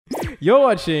You're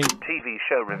watching TV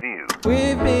Show Review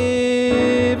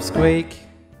with Squeak.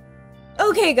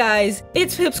 Okay guys,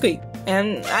 it's Squeak.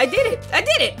 And I did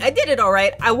it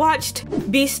alright. I watched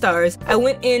Beastars. I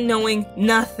went in knowing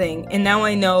nothing, and now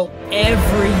I know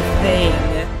everything.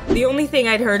 The only thing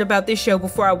I'd heard about this show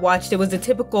before I watched it was the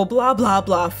typical blah blah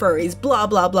blah furries, blah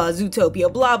blah blah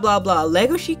Zootopia, blah blah blah.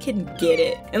 Legoshi can get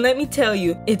it. And let me tell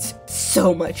you, it's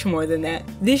so much more than that.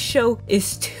 This show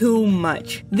is too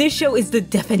much. This show is the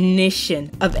definition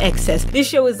of excess. This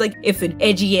show is like if an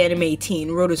edgy anime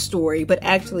teen wrote a story but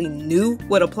actually knew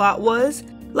what a plot was.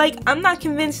 Like, I'm not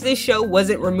convinced this show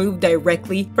wasn't removed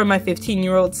directly from my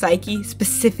 15-year-old psyche,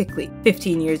 specifically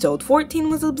 15 years old. 14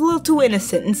 was a little too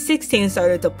innocent, and 16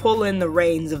 started to pull in the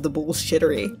reins of the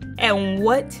bullshittery. And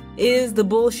what is the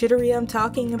bullshittery I'm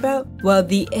talking about? Well,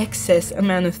 the excess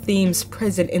amount of themes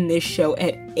present in this show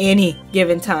at any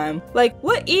given time. Like,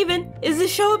 what even is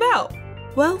this show about?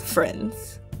 Well,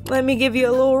 friends, let me give you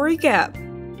a little recap.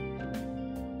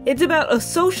 It's about a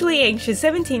socially anxious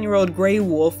 17-year-old gray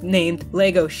wolf named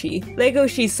Legoshi.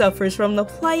 Legoshi suffers from the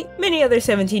plight many other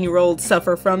 17-year-olds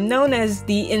suffer from, known as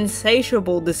the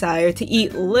insatiable desire to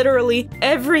eat literally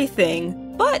everything.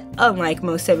 But unlike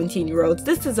most 17-year-olds,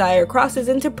 this desire crosses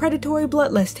into predatory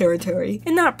bloodlust territory.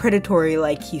 And not predatory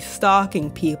like he's stalking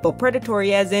people,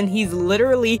 predatory as in he's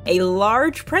literally a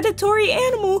large predatory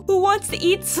animal who wants to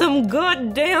eat some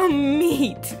goddamn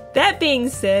meat. That being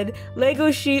said,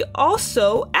 Legoshi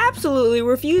also absolutely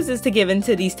refuses to give in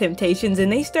to these temptations,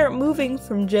 and they start moving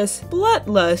from just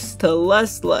bloodlust to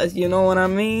lust, you know what I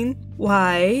mean?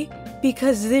 Why?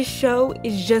 Because this show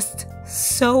is just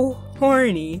so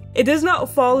horny. It does not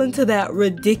fall into that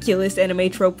ridiculous anime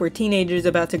trope where teenagers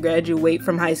about to graduate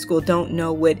from high school don't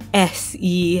know what sex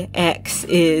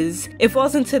is. It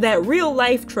falls into that real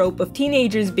life trope of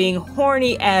teenagers being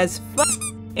horny as fuck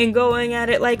and going at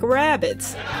it like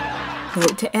rabbits.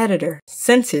 Note to editor,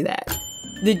 censor that.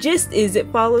 The gist is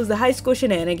it follows the high school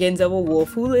shenanigans of a wolf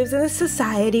who lives in a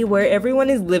society where everyone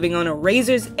is living on a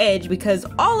razor's edge because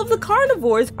all of the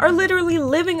carnivores are literally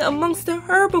living amongst the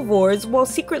herbivores while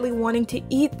secretly wanting to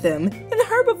eat them. And the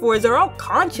herbivores are all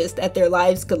conscious that their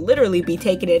lives could literally be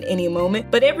taken at any moment,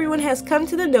 but everyone has come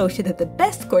to the notion that the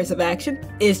best course of action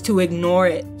is to ignore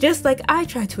it. Just like I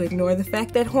try to ignore the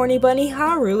fact that Horny Bunny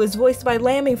Haru is voiced by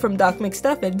Lammy from Doc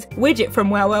McStuffins, Widget from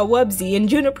Wow Wow Wubsy, and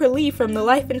Juniper Lee from The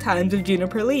Life and Times of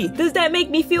Juniper Lee. Does that make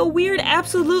me feel weird?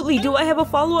 Absolutely. Do I have a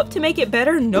follow-up to make it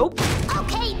better? Nope.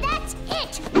 Okay, that's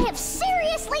it! I have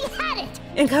seriously had it!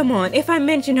 And come on, if I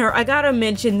mention her, I gotta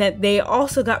mention that they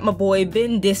also got my boy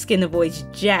Ben Diskin to voice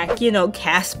Jack, you know,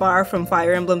 Caspar from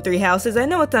Fire Emblem Three Houses. I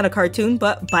know it's not a cartoon,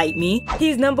 but bite me.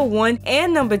 He's #1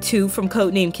 and #2 from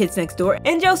Codename Kids Next Door,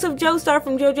 and Joseph Joestar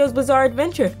from JoJo's Bizarre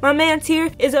Adventure. My man's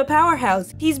here is a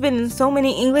powerhouse. He's been in so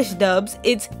many English dubs,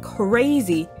 it's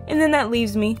crazy. And then that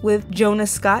leaves me with Jonah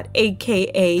Scott,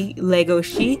 aka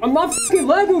Legoshi. I'm not fucking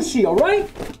Legoshi, alright?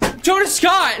 Jonah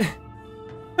Scott!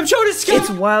 I'm Jonah Scott! It's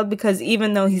wild because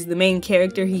even though he's the main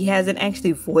character, he hasn't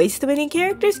actually voiced many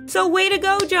characters. So way to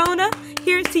go, Jonah!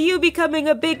 Here's to you becoming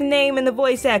a big name in the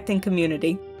voice acting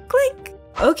community. Clink!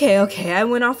 Okay, I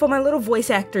went off on my little voice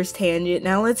actors tangent.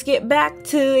 Now let's get back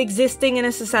to existing in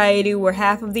a society where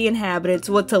half of the inhabitants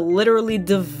want to literally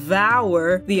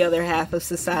devour the other half of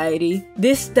society.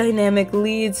 This dynamic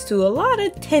leads to a lot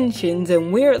of tensions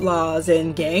and weird laws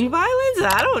and gang violence?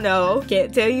 I don't know.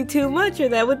 Can't tell you too much or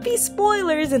that would be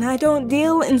spoilers, and I don't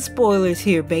deal in spoilers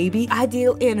here, baby. I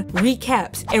deal in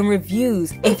recaps and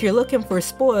reviews. If you're looking for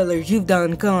spoilers, you've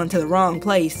gone to the wrong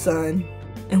place, son.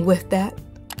 And with that,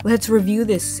 let's review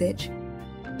this sitch.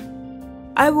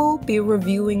 I will be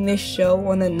reviewing this show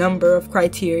on a number of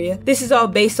criteria. This is all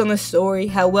based on the story,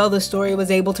 how well the story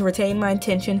was able to retain my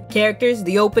attention, characters,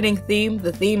 the opening theme,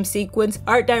 the theme sequence,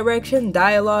 art direction,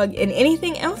 dialogue, and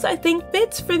anything else I think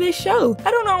fits for this show.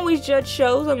 I don't always judge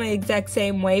shows on the exact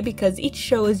same way because each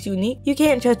show is unique. You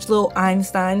can't judge Little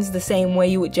Einsteins the same way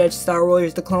you would judge Star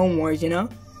Wars The Clone Wars, you know?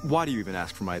 Why do you even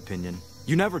ask for my opinion?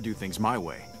 You never do things my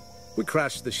way. We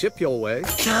crashed the ship your way.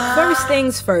 First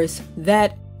things first,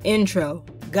 that intro.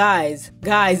 Guys,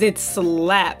 it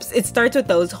slaps. It starts with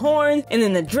those horns, and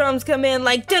then the drums come in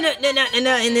like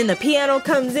da-na-na-na-na-na, and then the piano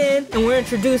comes in, and we're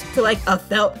introduced to like a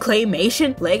felt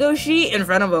claymation Legoshi in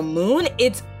front of a moon.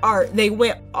 It's art. They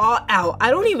went all out.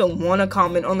 I don't even want to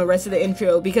comment on the rest of the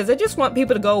intro because I just want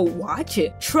people to go watch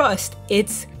it. Trust,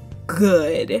 it's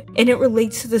good. And it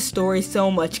relates to the story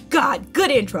so much. God, good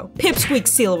intro.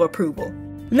 Pipsqueak's seal of approval.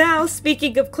 Now,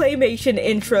 speaking of claymation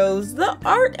intros, the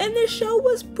art in this show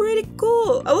was pretty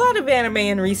cool. A lot of anime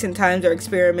in recent times are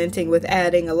experimenting with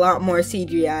adding a lot more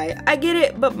CGI. I get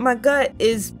it, but my gut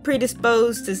is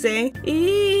predisposed to saying,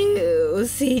 ew. was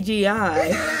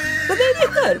CGI. But they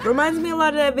did good. Reminds me a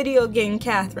lot of that video game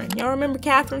Catherine. Y'all remember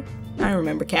Catherine? I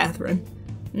remember Catherine.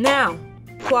 Now,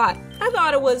 plot. I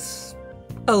thought it was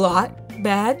a lot.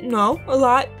 Bad? No. A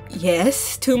lot?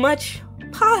 Yes. Too much?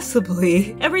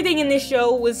 Possibly. Everything in this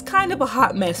show was kind of a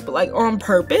hot mess, but like on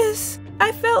purpose.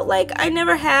 I felt like I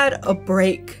never had a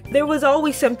break. There was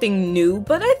always something new,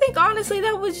 but I think honestly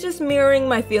that was just mirroring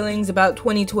my feelings about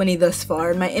 2020 thus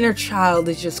far. My inner child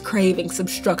is just craving some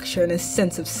structure and a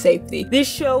sense of safety. This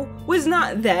show was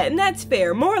not that, and that's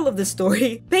fair. Moral of the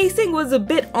story, pacing was a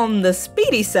bit on the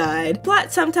speedy side.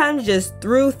 Plot sometimes just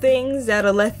threw things out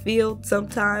of left field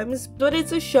sometimes, but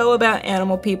it's a show about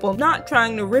animal people not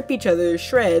trying to rip each other to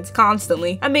shreds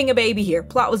constantly. I'm being a baby here.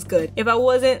 Plot was good. If I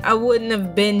wasn't, I wouldn't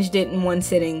have binged it in one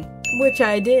sitting, which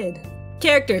I did.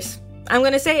 Characters. I'm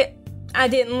gonna say it. I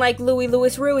didn't like Louis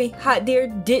Rui. Hot Deer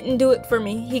didn't do it for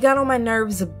me. He got on my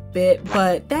nerves a bit,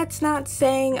 but that's not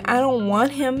saying I don't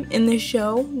want him in the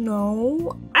show.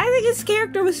 No. I think his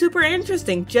character was super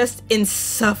interesting, just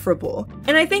insufferable.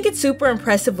 And I think it's super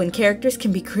impressive when characters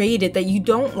can be created that you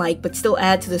don't like but still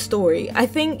add to the story. I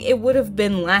think it would have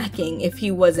been lacking if he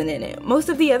wasn't in it. Most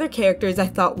of the other characters I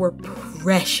thought were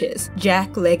precious.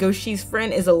 Jack, Legoshi's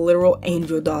friend, is a literal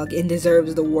angel dog and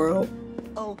deserves the world.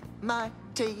 Oh, my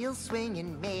tail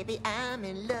swinging, maybe I'm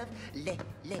in love.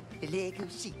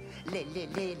 Legoshi,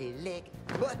 leg.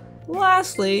 What?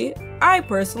 Lastly, I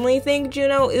personally think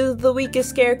Juno is the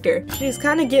weakest character. She's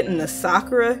kind of getting the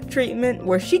Sakura treatment,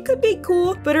 where she could be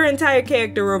cool, but her entire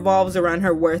character revolves around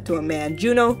her worth to a man.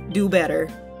 Juno, do better.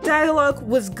 Dialogue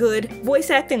was good, voice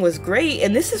acting was great,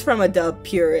 and this is from a dub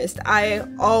purist. I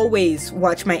always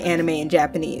watch my anime in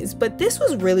Japanese, but this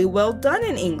was really well done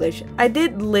in English. I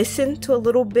did listen to a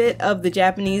little bit of the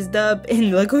Japanese dub,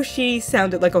 and Legoshi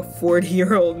sounded like a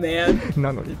 40-year-old man.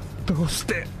 なのにどうし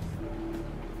て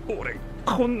俺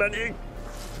こんなに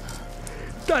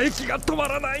唾液が止ま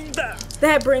らないんだ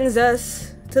That brings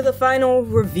us to the final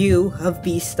review of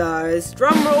Beastars.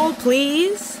 Drum roll,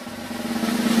 please.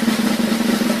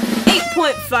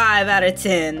 8.5 out of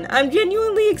 10. I'm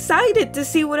genuinely excited to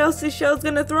see what else this show's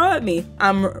gonna throw at me.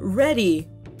 I'm ready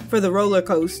for the roller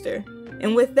coaster.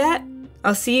 And with that,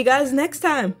 I'll see you guys next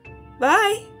time.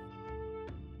 Bye!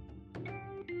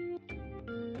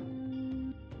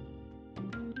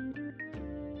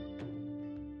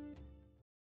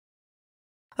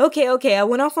 Okay, I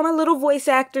went off on a little voice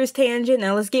actors tangent.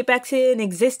 Now let's get back to an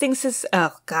existing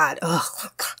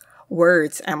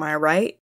words, am I right?